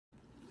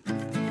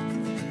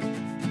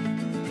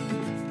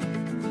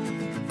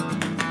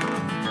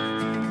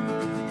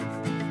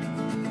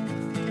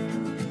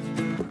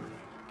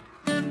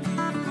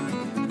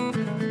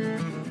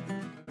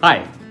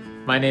Hi,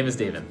 my name is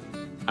David.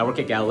 I work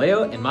at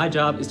Galileo, and my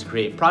job is to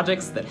create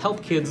projects that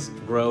help kids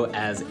grow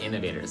as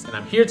innovators. And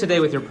I'm here today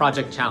with your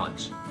project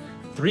challenge,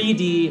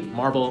 3D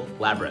Marble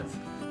Labyrinth.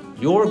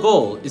 Your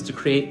goal is to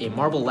create a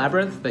marble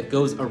labyrinth that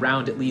goes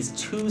around at least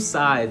two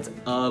sides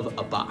of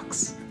a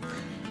box.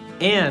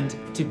 And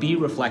to be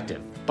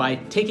reflective by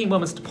taking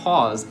moments to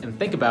pause and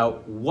think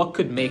about what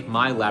could make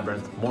my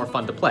labyrinth more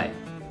fun to play.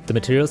 The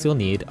materials you'll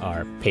need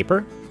are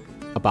paper,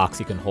 a box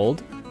you can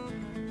hold,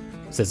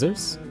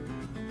 scissors,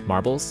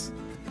 marbles,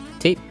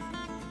 tape,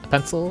 a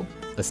pencil,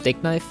 a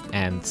steak knife,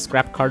 and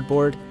scrap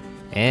cardboard,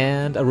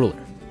 and a ruler.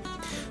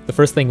 The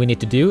first thing we need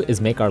to do is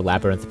make our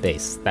labyrinth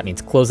base. That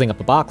means closing up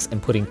a box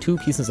and putting two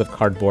pieces of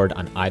cardboard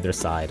on either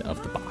side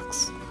of the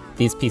box.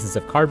 These pieces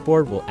of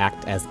cardboard will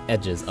act as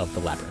edges of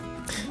the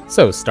labyrinth.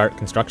 So start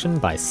construction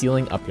by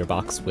sealing up your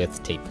box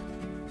with tape.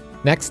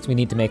 Next, we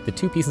need to make the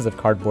two pieces of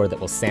cardboard that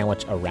will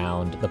sandwich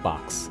around the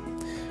box.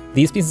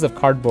 These pieces of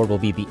cardboard will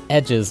be the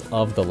edges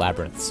of the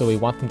labyrinth, so we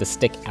want them to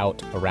stick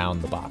out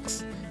around the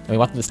box. And we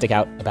want them to stick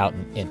out about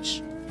an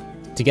inch.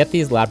 To get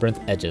these labyrinth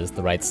edges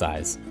the right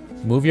size,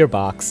 move your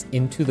box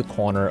into the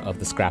corner of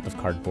the scrap of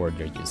cardboard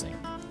you're using.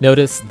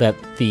 Notice that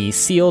the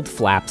sealed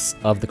flaps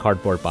of the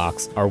cardboard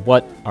box are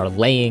what are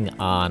laying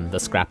on the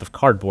scrap of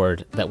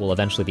cardboard that will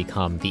eventually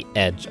become the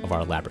edge of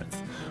our labyrinth.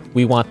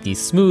 We want the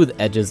smooth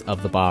edges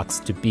of the box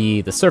to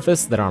be the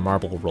surface that our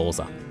marble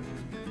rolls on.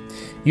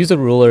 Use a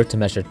ruler to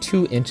measure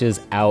 2 inches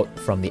out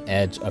from the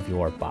edge of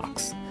your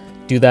box.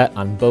 Do that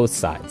on both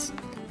sides.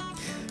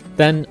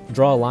 Then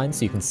draw a line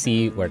so you can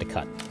see where to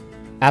cut.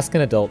 Ask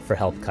an adult for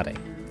help cutting.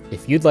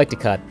 If you'd like to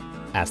cut,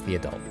 ask the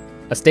adult.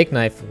 A steak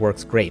knife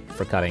works great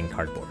for cutting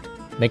cardboard.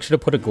 Make sure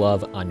to put a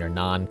glove on your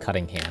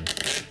non-cutting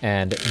hand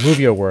and move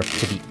your work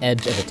to the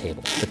edge of the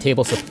table. The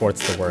table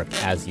supports the work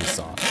as you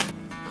saw.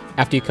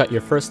 After you cut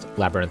your first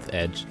labyrinth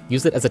edge,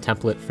 use it as a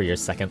template for your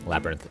second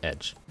labyrinth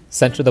edge.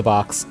 Center the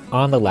box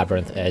on the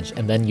labyrinth edge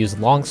and then use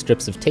long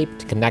strips of tape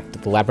to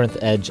connect the labyrinth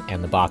edge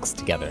and the box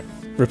together.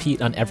 Repeat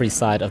on every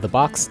side of the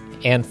box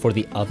and for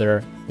the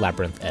other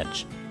labyrinth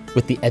edge.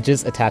 With the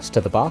edges attached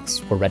to the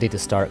box, we're ready to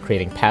start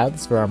creating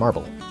paths for our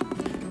marble.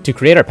 To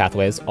create our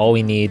pathways, all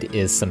we need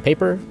is some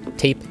paper,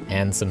 tape,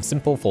 and some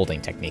simple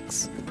folding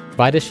techniques.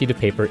 Divide a sheet of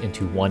paper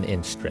into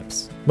 1-inch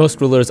strips. Most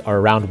rulers are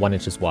around 1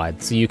 inch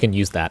wide, so you can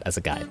use that as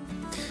a guide.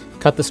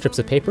 Cut the strips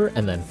of paper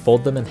and then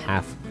fold them in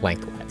half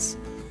lengthwise.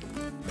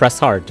 Press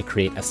hard to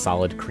create a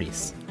solid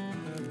crease.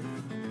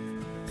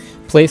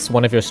 Place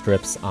one of your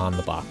strips on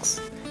the box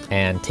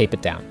and tape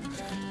it down.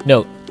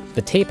 Note,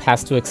 the tape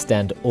has to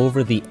extend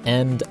over the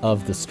end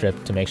of the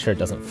strip to make sure it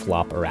doesn't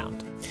flop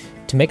around.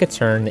 To make a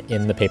turn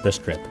in the paper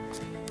strip,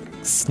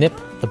 snip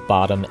the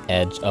bottom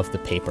edge of the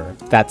paper.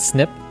 That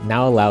snip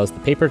now allows the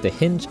paper to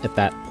hinge at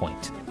that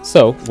point.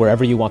 So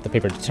wherever you want the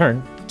paper to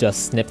turn,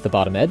 just snip the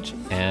bottom edge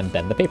and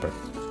bend the paper.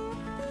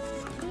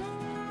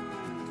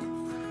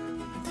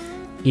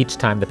 Each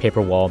time the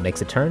paper wall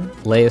makes a turn,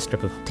 lay a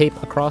strip of tape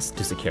across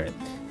to secure it.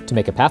 To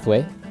make a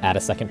pathway, add a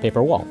second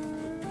paper wall.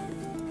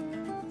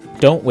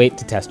 Don't wait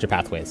to test your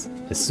pathways.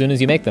 As soon as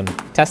you make them,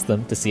 test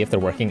them to see if they're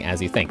working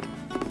as you think.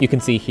 You can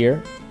see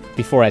here,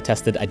 before I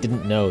tested, I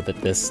didn't know that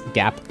this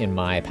gap in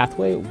my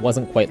pathway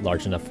wasn't quite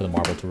large enough for the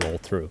marble to roll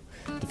through.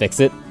 To fix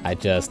it, I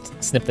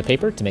just snipped the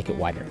paper to make it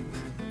wider,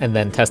 and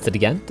then test it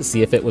again to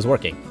see if it was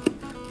working.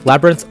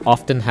 Labyrinths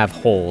often have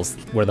holes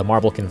where the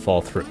marble can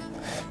fall through.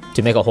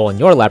 To make a hole in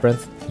your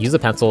labyrinth, use a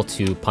pencil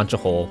to punch a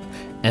hole,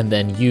 and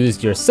then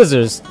use your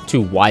scissors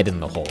to widen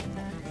the hole.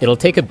 It'll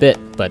take a bit,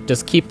 but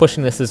just keep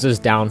pushing the scissors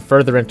down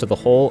further into the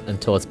hole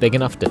until it's big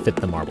enough to fit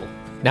the marble.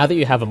 Now that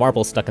you have a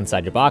marble stuck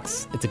inside your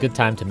box, it's a good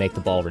time to make the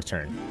ball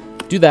return.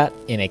 Do that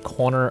in a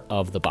corner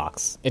of the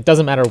box. It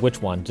doesn't matter which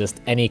one,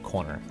 just any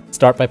corner.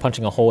 Start by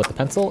punching a hole with the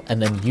pencil,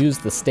 and then use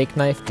the steak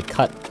knife to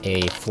cut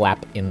a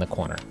flap in the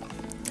corner.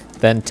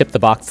 Then tip the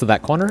box to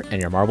that corner,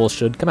 and your marble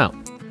should come out.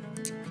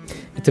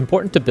 It's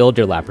important to build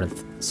your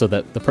labyrinth so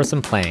that the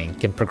person playing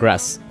can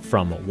progress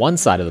from one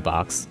side of the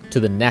box to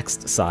the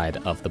next side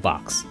of the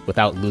box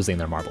without losing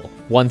their marble.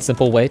 One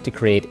simple way to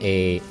create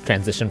a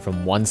transition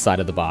from one side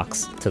of the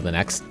box to the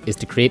next is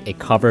to create a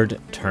covered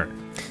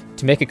turn.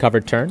 To make a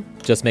covered turn,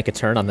 just make a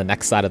turn on the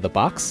next side of the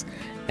box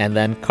and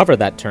then cover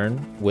that turn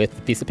with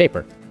a piece of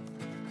paper.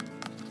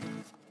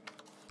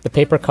 The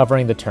paper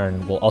covering the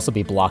turn will also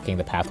be blocking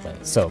the pathway,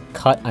 so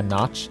cut a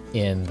notch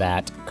in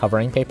that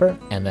covering paper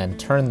and then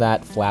turn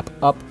that flap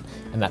up,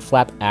 and that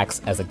flap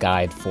acts as a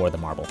guide for the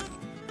marble.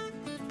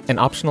 An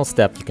optional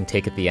step you can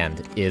take at the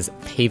end is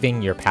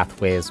paving your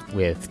pathways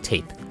with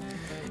tape.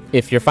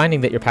 If you're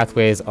finding that your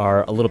pathways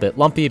are a little bit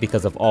lumpy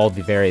because of all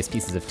the various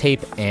pieces of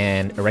tape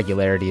and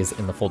irregularities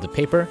in the folded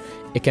paper,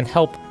 it can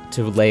help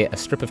to lay a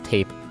strip of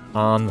tape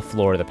on the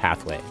floor of the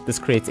pathway. This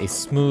creates a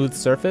smooth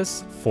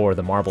surface for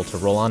the marble to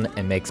roll on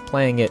and makes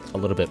playing it a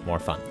little bit more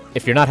fun.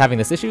 If you're not having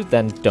this issue,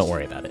 then don't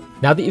worry about it.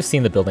 Now that you've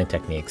seen the building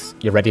techniques,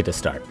 you're ready to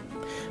start.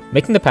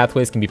 Making the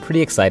pathways can be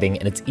pretty exciting,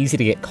 and it's easy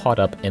to get caught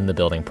up in the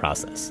building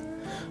process.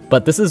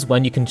 But this is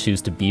when you can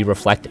choose to be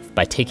reflective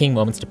by taking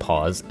moments to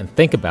pause and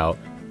think about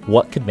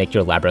what could make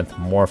your labyrinth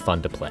more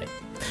fun to play.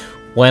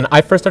 When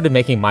I first started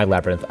making my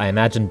labyrinth, I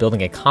imagined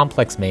building a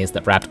complex maze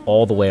that wrapped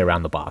all the way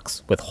around the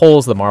box, with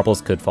holes the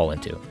marbles could fall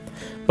into.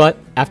 But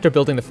after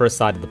building the first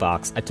side of the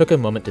box, I took a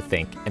moment to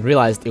think and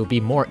realized it would be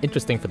more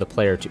interesting for the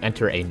player to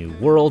enter a new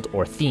world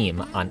or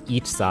theme on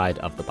each side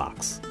of the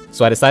box.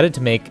 So I decided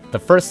to make the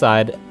first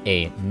side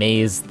a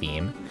maze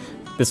theme.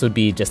 This would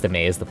be just a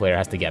maze the player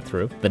has to get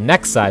through. The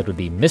next side would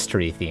be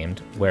mystery themed,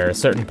 where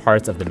certain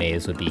parts of the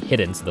maze would be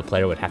hidden so the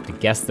player would have to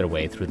guess their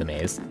way through the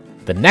maze.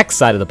 The next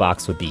side of the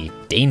box would be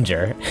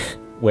danger,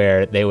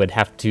 where they would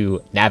have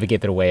to navigate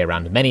their way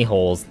around many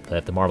holes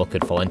that the marble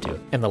could fall into.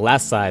 And the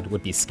last side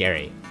would be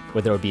scary,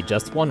 where there would be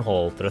just one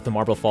hole that if the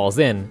marble falls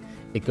in,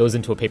 it goes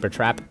into a paper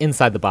trap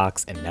inside the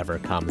box and never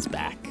comes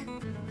back.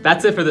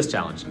 That's it for this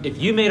challenge.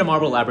 If you made a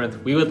marble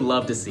labyrinth, we would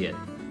love to see it.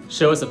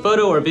 Show us a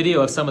photo or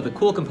video of some of the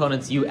cool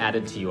components you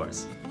added to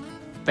yours.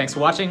 Thanks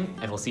for watching,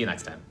 and we'll see you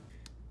next time.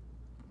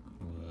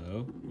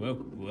 Whoa, whoa,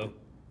 whoa.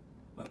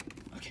 Whoa,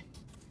 okay.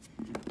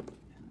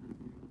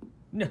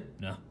 No,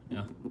 no,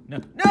 no,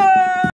 no, no!